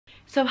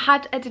So I've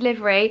had a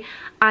delivery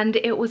and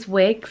it was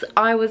wigs.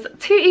 I was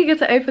too eager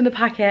to open the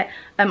packet.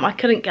 I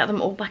couldn't get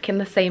them all back in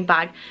the same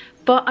bag.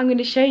 But I'm going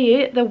to show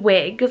you the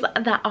wigs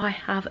that I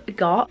have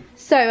got.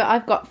 So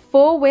I've got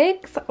 4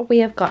 wigs. We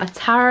have got a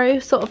taro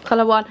sort of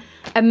colour one,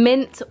 a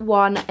mint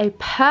one, a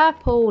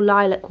purple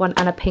lilac one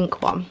and a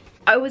pink one.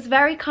 I was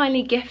very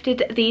kindly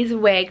gifted these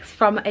wigs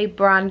from a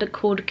brand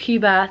called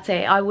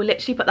Queberty. I will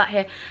literally put that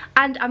here,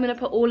 and I'm going to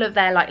put all of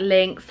their like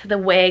links to the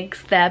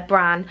wigs, their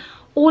brand,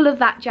 all of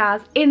that jazz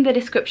in the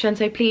description,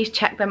 so please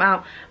check them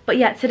out. But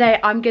yeah, today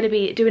I'm going to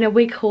be doing a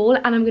wig haul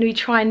and I'm going to be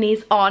trying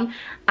these on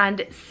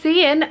and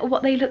seeing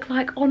what they look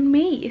like on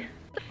me.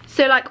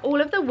 So like all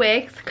of the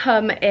wigs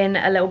come in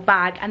a little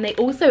bag, and they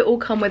also all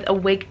come with a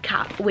wig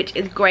cap, which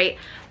is great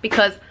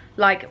because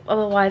like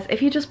otherwise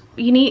if you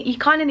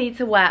kind of need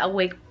to wear a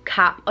wig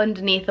cap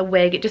underneath a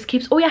wig. It just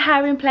keeps all your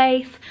hair in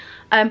place.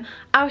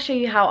 I'll show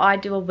you how I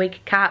do a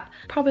wig cap.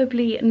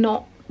 Probably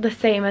not the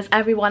same as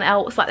everyone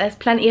else, like there's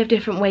plenty of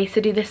different ways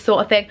to do this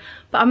sort of thing,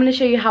 but I'm going to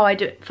show you how I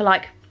do it for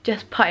like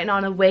just putting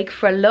on a wig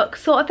for a look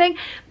sort of thing,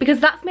 because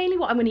that's mainly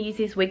what I'm going to use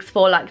these wigs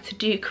for, like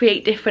to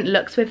create different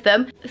looks with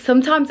them.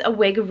 Sometimes a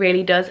wig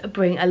really does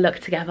bring a look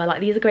together.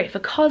 Like these are great for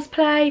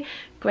cosplay,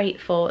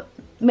 great for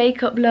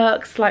makeup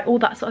looks, like all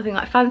that sort of thing,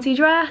 like fancy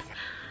dress.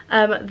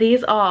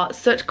 These are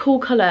such cool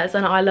colours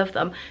and I love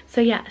them. So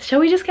yeah, shall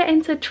we just get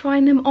into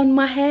trying them on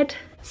my head?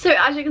 So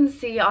as you can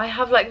see, I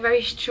have like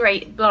very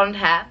straight blonde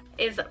hair.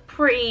 Is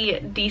pretty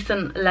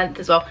decent length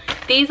as well.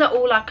 These are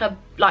all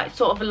like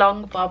sort of a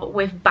long bob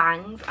with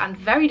bangs and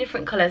very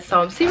different colours,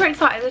 so I'm super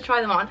excited to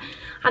try them on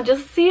and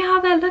just see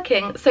how they're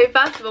looking. So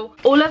first of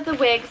all of the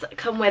wigs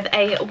come with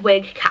a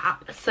wig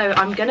cap, so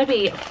I'm gonna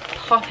be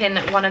popping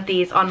one of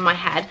these on my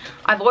head.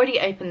 I've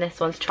already opened this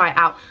one to try it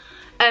out.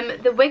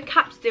 The wig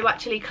caps do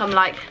actually come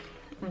like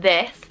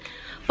this,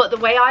 but the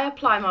way I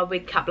apply my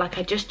wig cap, like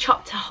I just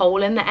chopped a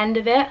hole in the end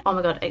of it. Oh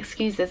my god,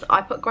 excuse this.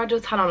 I put gradual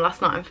tan on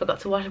last night and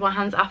forgot to wash my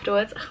hands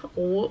afterwards.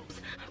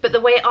 Whoops. But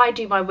the way I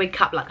do my wig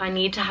cap, like I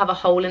need to have a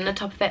hole in the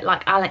top of it,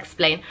 like I'll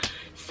explain.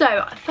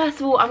 So first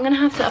of all, I'm going to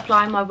have to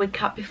apply my wig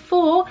cap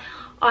before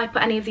I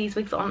put any of these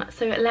wigs on.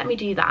 So let me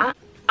do that.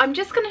 I'm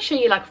just going to show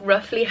you like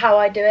roughly how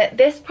I do it.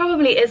 This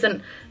probably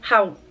isn't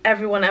how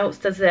everyone else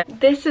does it.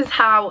 This is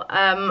how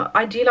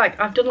I do, like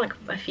I've done like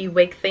a few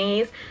wig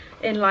thingies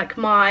in like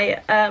my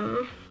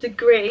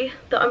degree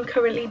that I'm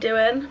currently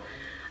doing.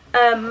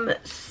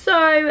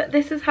 So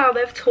this is how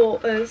they've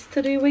taught us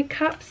to do wig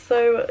caps,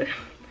 so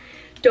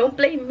don't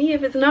blame me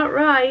if it's not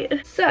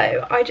right.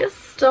 So I just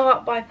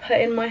start by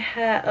putting my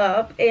hair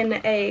up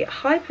in a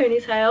high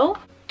ponytail.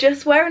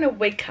 Just wearing a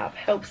wig cap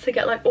helps to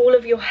get like all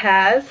of your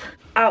hairs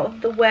out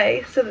of the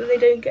way so that they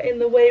don't get in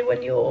the way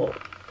when you're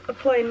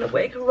applying the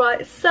wig.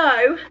 Right,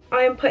 so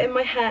I am putting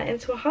my hair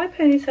into a high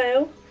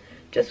ponytail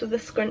just with a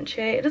scrunchie.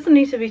 It doesn't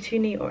need to be too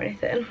neat or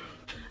anything.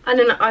 And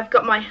then I've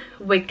got my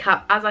wig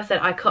cap. As I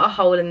said, I cut a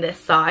hole in this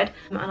side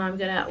and I'm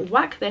gonna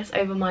whack this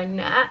over my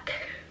neck.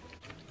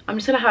 I'm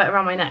just gonna have it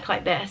around my neck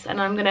like this,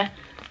 and I'm gonna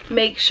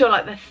make sure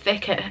like the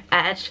thicker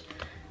edge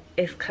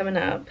is coming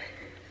up.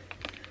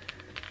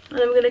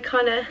 And I'm gonna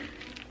kind of,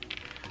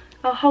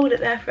 I'll hold it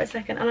there for a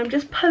second, and I'm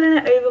just pulling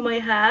it over my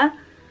hair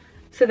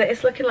so that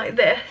it's looking like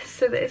this,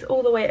 so that it's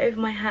all the way over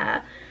my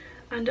hair.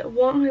 And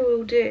what I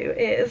will do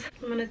is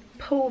I'm going to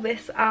pull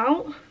this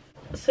out,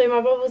 so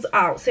my bubble's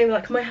out, so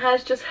like my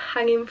hair's just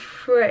hanging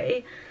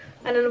free.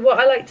 And then what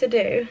I like to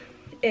do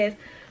is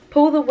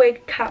pull the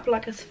wig cap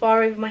like as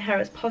far over my hair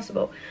as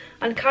possible,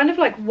 and kind of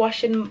like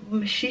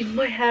machine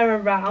my hair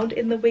around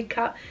in the wig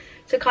cap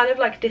to kind of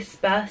like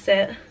disperse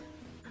it.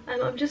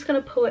 And I'm just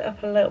going to pull it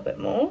up a little bit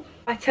more.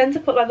 I tend to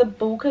put like the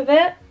bulk of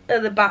it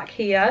at the back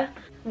here.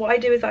 What I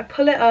do is I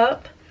pull it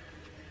up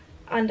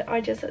and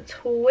I just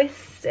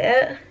twist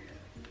it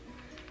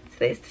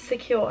it's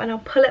secure, and I'll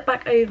pull it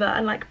back over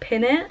and like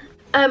pin it.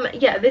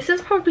 Yeah, this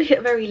is probably a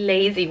very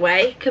lazy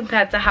way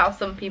compared to how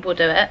some people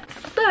do it.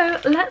 So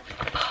let's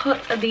put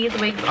these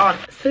wigs on.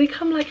 So they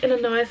come like in a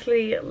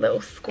nicely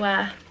little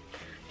square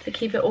to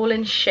keep it all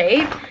in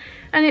shape,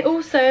 and it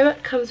also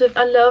comes with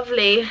a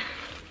lovely,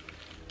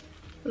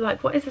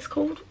 like, what is this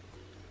called?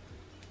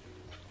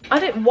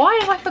 Why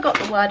have I forgot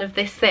the word of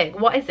this thing?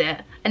 What is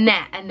it? A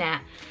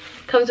net.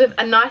 Comes with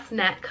a nice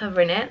net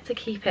covering it to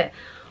keep it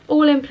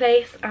all in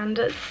place and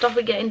stop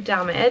it getting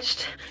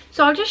damaged.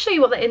 So I'll just show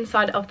you what the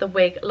inside of the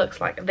wig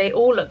looks like. They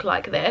all look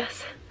like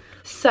this.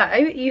 So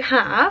you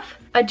have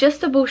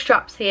adjustable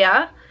straps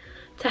here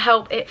to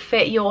help it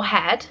fit your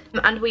head,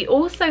 and we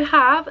also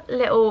have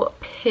little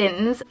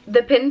pins.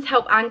 The pins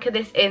help anchor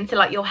this into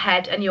like your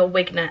head and your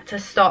wig net to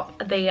stop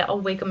the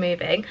wig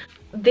moving.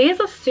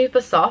 These are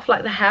super soft,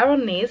 like the hair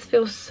on these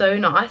feels so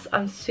nice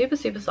and super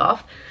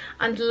soft.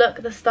 And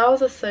look, the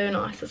styles are so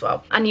nice as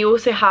well. And you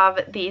also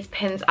have these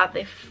pins at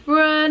the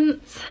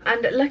front.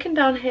 And looking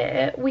down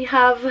here, we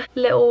have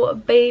little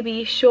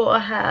baby shorter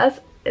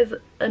hairs,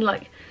 and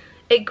like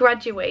it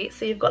graduates,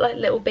 so you've got like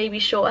little baby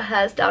shorter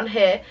hairs down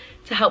here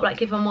to help like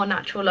give a more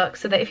natural look,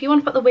 so that if you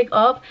want to put the wig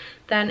up,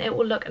 then it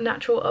will look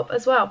natural up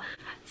as well.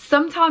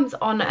 Sometimes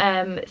on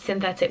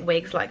synthetic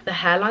wigs, like the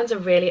hairlines are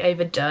really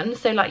overdone,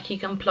 so like you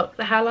can pluck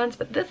the hairlines,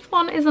 but this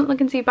one isn't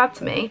looking too bad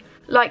to me.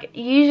 Like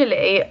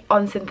usually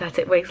on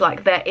synthetic wigs,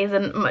 like there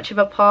isn't much of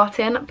a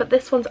parting, but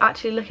this one's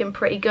actually looking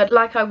pretty good.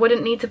 Like I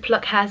wouldn't need to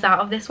pluck hairs out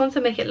of this one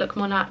to make it look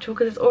more natural,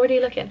 because it's already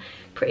looking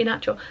pretty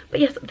natural. But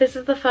yes, this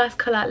is the first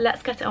colour.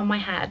 Let's get it on my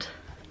head.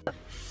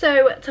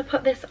 So to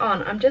put this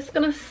on, I'm just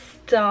gonna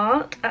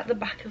start at the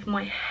back of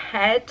my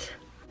head,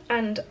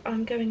 and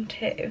I'm going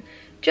to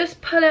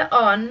just pull it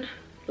on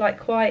like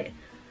quite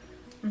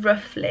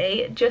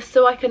roughly, just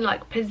so I can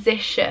like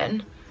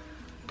position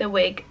the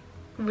wig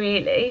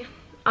really.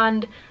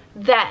 And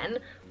then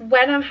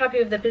when I'm happy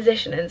with the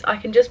positionings, I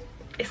can just,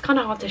 it's kind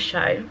of hard to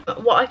show,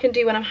 but what I can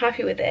do when I'm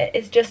happy with it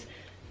is just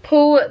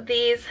pull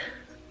these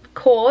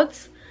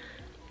cords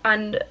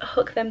and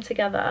hook them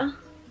together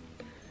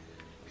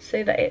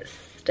so that it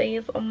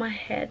stays on my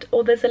head.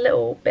 Or there's a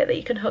little bit that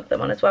you can hook them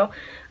on as well.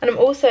 And I'm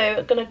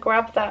also gonna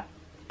grab that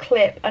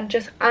clip and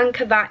just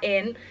anchor that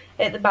in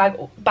at the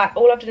back.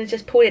 All I've done is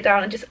just pulled it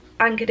down and just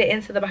anchored it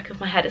into the back of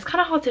my head. It's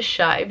kind of hard to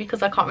show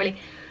because I can't really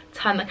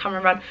turn the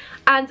camera around.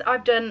 And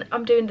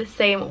I'm doing the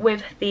same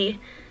with the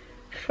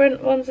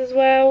front ones as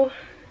well.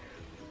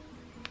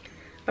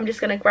 I'm just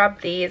going to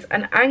grab these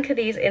and anchor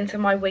these into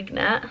my wig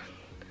net.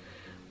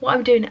 What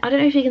I'm doing, I don't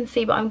know if you can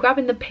see, but I'm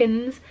grabbing the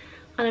pins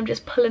and I'm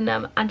just pulling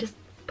them and just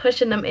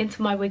pushing them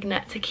into my wig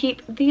net to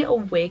keep the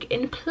wig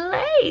in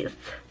place.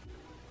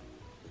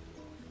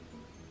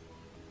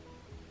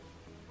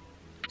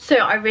 So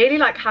I really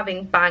like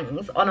having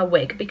bangs on a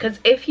wig, because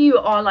if you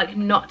are like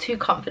not too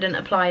confident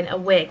applying a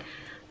wig,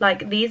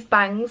 like these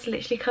bangs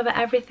literally cover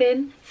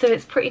everything, so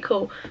it's pretty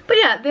cool. But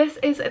yeah, this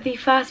is the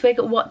first wig.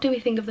 What do we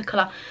think of the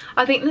colour?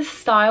 I think the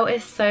style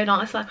is so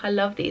nice. Like I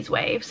love these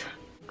waves,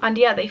 and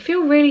yeah, they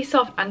feel really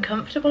soft and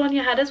comfortable on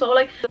your head as well.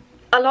 Like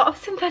a lot of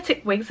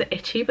synthetic wigs are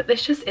itchy, but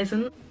this just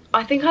isn't.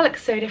 I think I look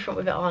so different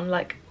with it on.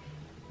 Like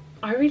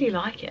I really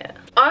like it.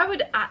 I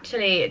would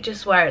actually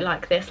just wear it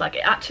like this. Like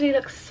it actually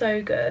looks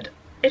so good.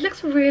 It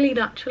looks really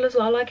natural as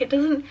well. Like it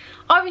doesn't,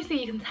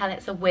 obviously you can tell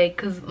it's a wig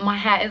because my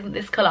hair isn't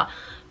this colour,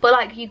 but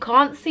like you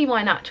can't see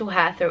my natural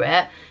hair through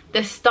it.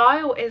 The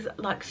style is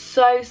like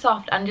so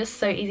soft and just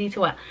so easy to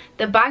wear.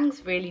 The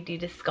bangs really do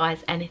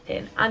disguise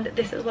anything, and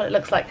this is what it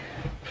looks like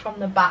from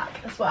the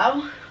back as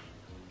well.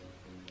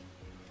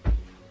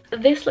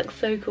 This looks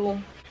so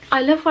cool.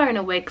 I love wearing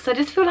a wig because I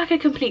just feel like a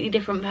completely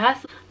different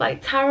person.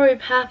 Like taro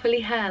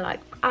purpley hair, like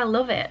I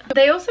love it.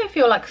 They also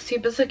feel like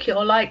super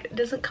secure, like it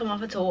doesn't come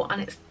off at all,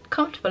 and it's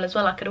comfortable as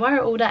well. I could wear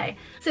it all day.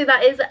 So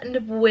that is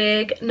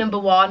wig number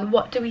one.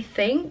 What do we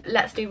think?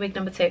 Let's do wig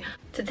number two.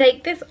 To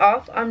take this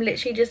off, I'm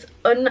literally just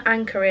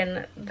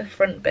unanchoring the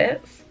front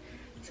bits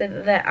so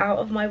that they're out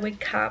of my wig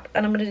cap,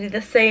 and I'm going to do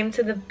the same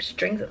to the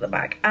strings at the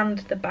back and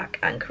the back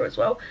anchor as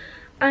well.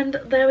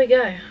 And there we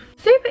go.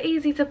 Super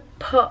easy to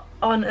put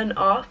on and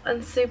off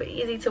and super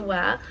easy to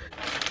wear.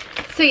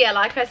 So yeah,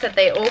 like I said,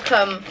 they all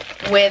come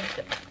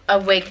with a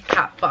wig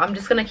cap, but I'm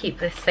just going to keep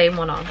this same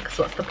one on because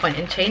what's the point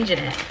in changing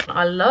it?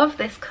 I love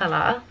this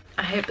colour.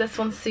 I hope this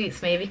one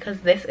suits me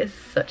because this is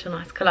such a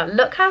nice colour.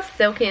 Look how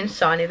silky and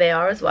shiny they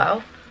are as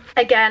well.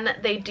 Again,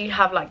 they do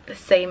have like the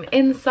same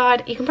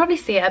inside. You can probably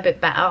see it a bit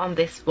better on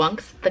this one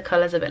because the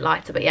colour's a bit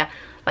lighter, but yeah,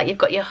 like you've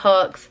got your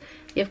hooks,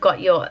 you've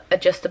got your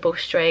adjustable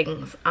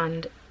strings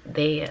and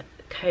the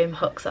comb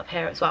hooks up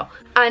here as well.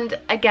 And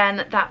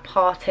again, that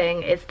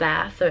parting is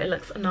there, so it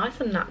looks nice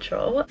and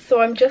natural.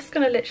 So I'm just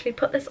going to literally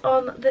put this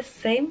on the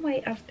same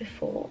way as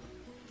before.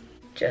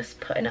 Just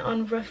putting it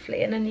on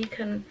roughly, and then you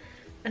can,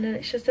 and then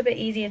it's just a bit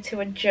easier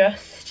to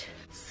adjust.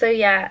 So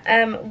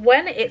yeah,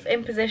 when it's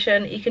in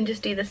position, you can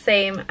just do the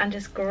same and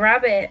just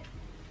grab it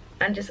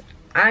and just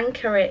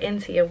anchor it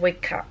into your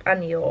wig cap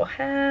and your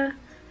hair.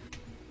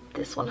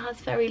 This one has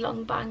very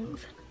long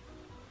bangs.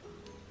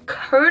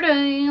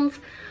 Curtains.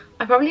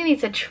 I probably need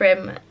to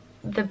trim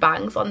the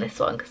bangs on this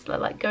one because they're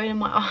like going in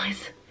my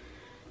eyes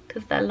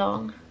because they're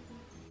long.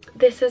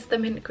 This is the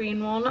mint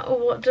green one.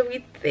 What do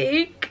we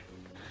think?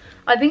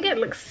 I think it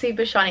looks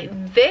super shiny.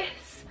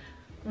 This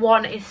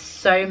one is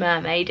so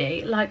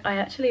mermaidy. Like I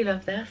actually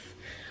love this.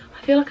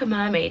 I feel like a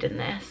mermaid in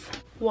this.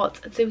 What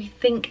do we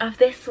think of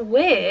this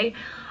wig?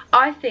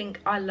 I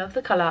think I love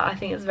the colour. I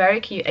think it's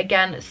very cute.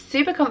 Again,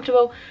 super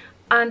comfortable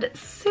and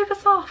super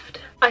soft.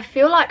 I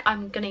feel like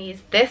I'm gonna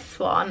use this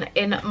one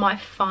in my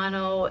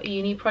final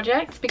uni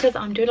project because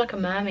I'm doing like a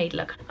mermaid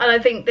look, and I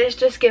think this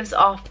just gives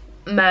off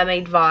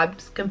mermaid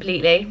vibes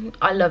completely.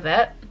 I love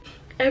it.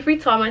 Every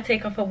time I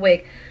take off a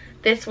wig,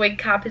 this wig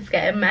cap is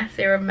getting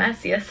messier and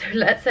messier, so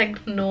let's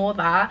ignore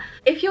that.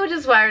 If you're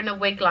just wearing a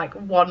wig, like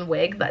one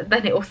wig,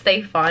 then it will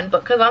stay fine,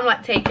 but because I'm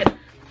like taking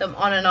them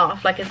on and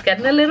off, like it's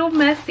getting a little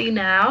messy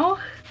now.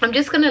 I'm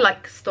just gonna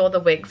like store the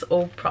wigs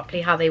all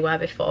properly how they were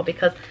before,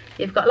 because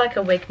you've got like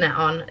a wig net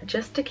on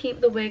just to keep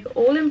the wig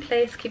all in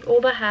place, keep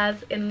all the hairs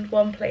in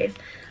one place,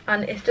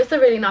 and it's just a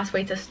really nice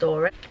way to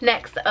store it.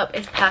 Next up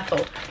is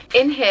purple.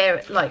 In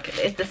here like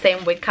is the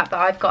same wig cap that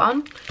I've got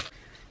on.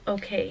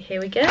 Okay,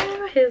 here we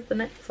go. Here's the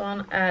next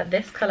one.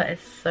 This colour is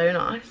so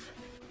nice.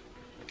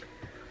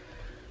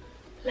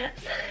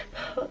 Let's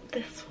put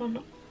this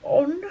one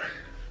on.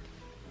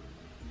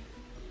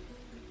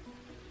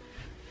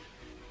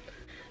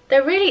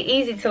 They're really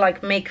easy to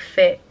like make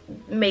fit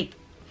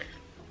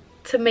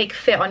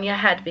on your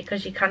head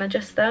because you can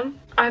adjust them.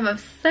 I'm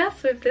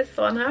obsessed with this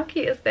one. How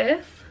cute is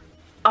this?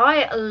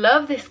 I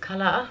love this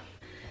colour.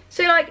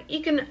 So like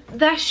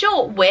they're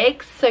short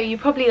wigs, so you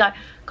probably like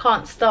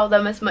can't style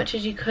them as much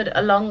as you could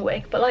a long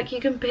wig, but like you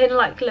can pin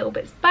like little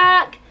bits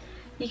back.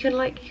 You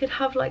could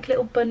have like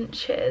little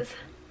bunches.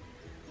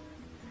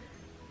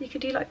 You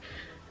could do like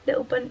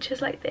little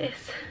bunches like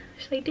this.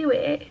 Should I do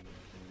it?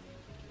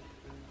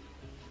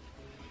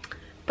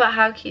 But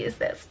how cute is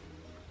this?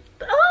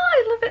 Oh,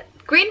 I love it.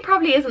 Green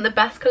probably isn't the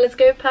best colour to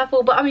go with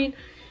purple, but I mean,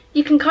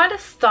 you can kind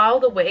of style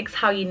the wigs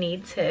how you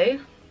need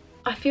to.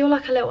 I feel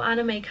like a little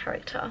anime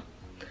character.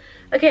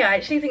 Okay, I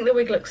actually think the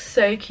wig looks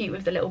so cute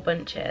with the little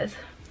bunches.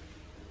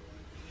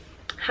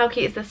 How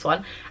cute is this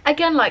one?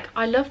 Again, like,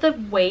 I love the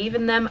wave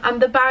in them,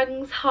 and the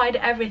bangs hide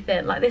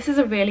everything. Like, this is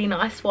a really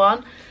nice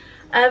one.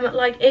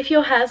 Like, if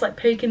your hair's like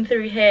poking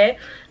through here,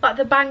 like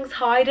the bangs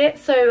hide it.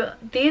 So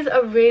these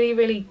are really,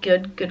 really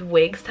good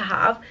wigs to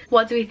have.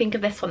 What do we think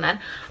of this one then?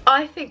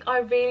 I think I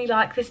really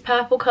like this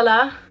purple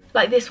colour.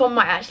 Like, this one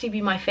might actually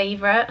be my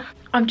favourite.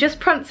 I'm just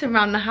prancing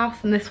around the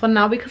house in this one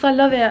now because I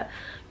love it.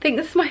 I think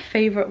this is my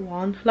favourite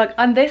one. Like,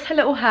 and this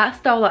little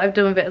hairstyle that I've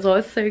done with it as well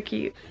is so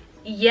cute.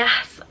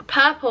 Yes,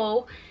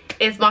 purple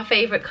is my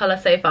favourite colour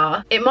so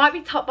far. It might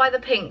be topped by the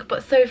pink,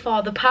 but so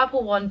far the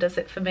purple one does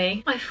it for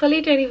me. I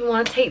fully don't even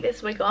want to take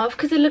this wig off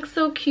because it looks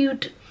so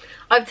cute.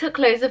 I've took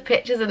loads of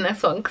pictures in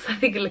this one because I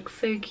think it looks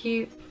so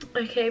cute.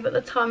 Okay, but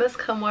the time has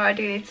come where I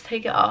do need to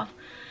take it off.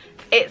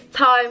 It's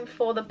time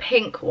for the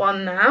pink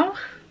one now.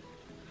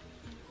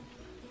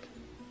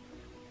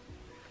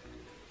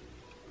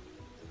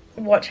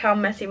 Watch how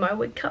messy my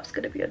wig cap's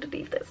gonna be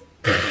underneath this.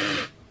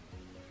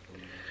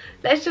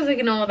 Let's just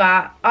ignore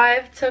that.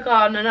 I've took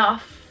on and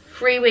off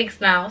 3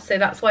 wigs now, so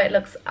that's why it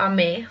looks a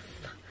mess.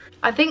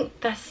 I think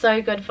they're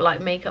so good for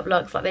like makeup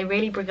looks. Like, they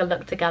really bring a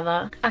look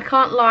together. I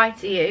can't lie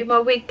to you, my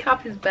wig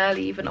cap is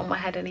barely even on my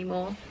head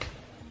anymore.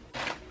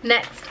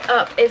 Next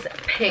up is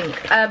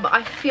pink.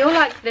 I feel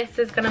like this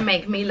is gonna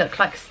make me look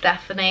like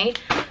Stephanie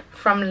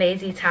from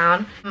Lazy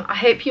Town. I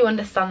hope you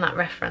understand that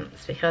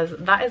reference because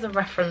that is a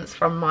reference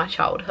from my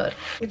childhood.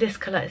 This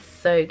colour is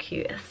so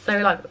cute. It's so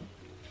like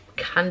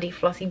candy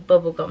flossy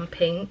bubblegum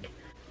pink.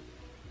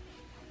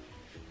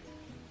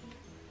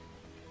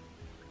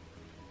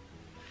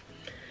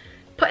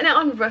 Putting it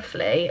on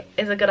roughly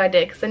is a good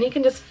idea because then you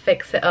can just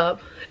fix it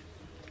up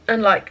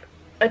and like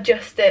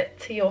adjust it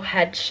to your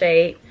head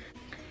shape.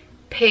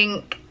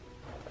 Pink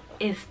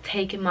is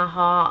taking my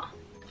heart.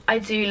 I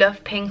do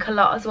love pink a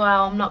lot as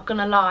well, I'm not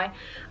gonna lie.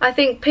 I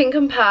think pink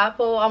and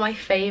purple are my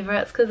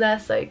favourites because they're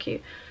so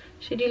cute.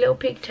 Should I do little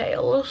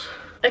pigtails?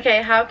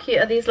 Okay, how cute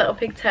are these little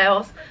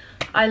pigtails?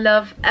 I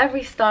love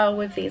every style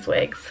with these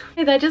wigs.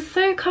 They're just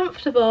so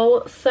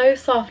comfortable, so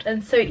soft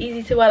and so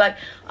easy to wear. Like,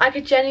 I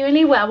could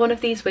genuinely wear one of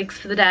these wigs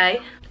for the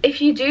day. If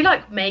you do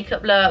like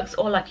makeup looks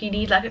or like you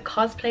need like a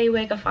cosplay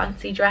wig, a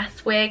fancy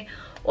dress wig,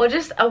 or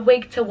just a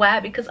wig to wear,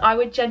 because I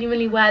would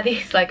genuinely wear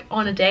these like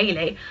on a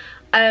daily,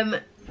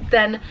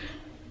 then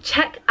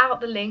check out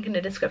the link in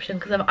the description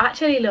because I've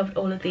actually loved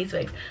all of these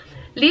wigs.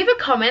 Leave a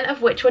comment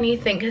of which one you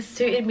think has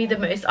suited me the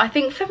most. I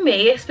think for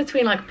me it's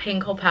between like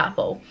pink or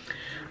purple.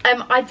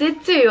 I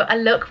did do a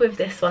look with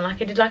this one,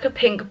 like I did like a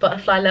pink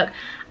butterfly look,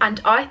 and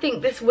I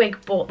think this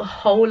wig brought the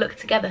whole look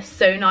together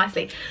so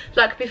nicely.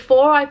 Like,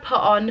 before I put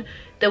on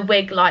the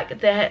wig, like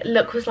the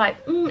look was like,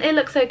 it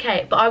looks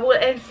okay, but I will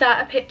insert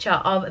a picture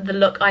of the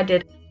look I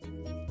did.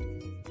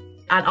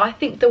 And I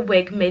think the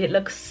wig made it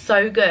look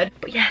so good.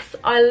 But yes,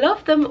 I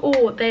love them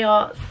all. They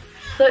are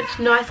such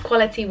nice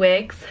quality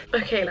wigs.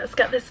 Okay, let's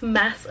get this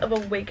mess of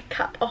a wig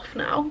cap off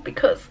now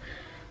because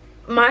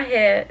my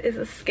hair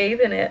is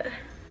scathing it.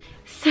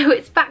 So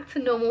it's back to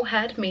normal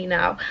head me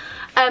now.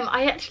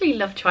 I actually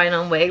love trying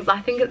on wigs.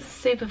 I think it's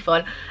super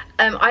fun.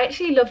 I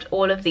actually loved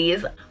all of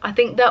these. I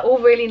think they're all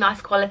really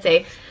nice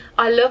quality.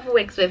 I love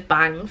wigs with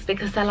bangs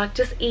because they're like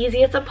just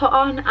easier to put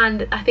on,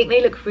 and I think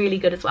they look really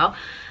good as well.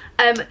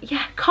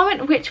 Yeah,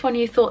 comment which one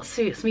you thought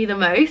suits me the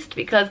most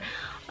because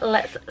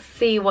let's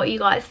see what you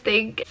guys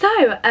think.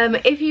 So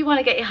if you want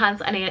to get your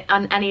hands on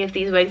any of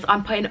these wigs,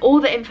 I'm putting all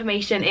the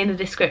information in the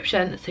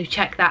description, so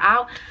check that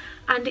out.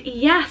 And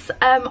yes,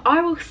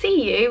 I will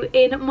see you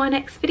in my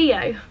next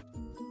video.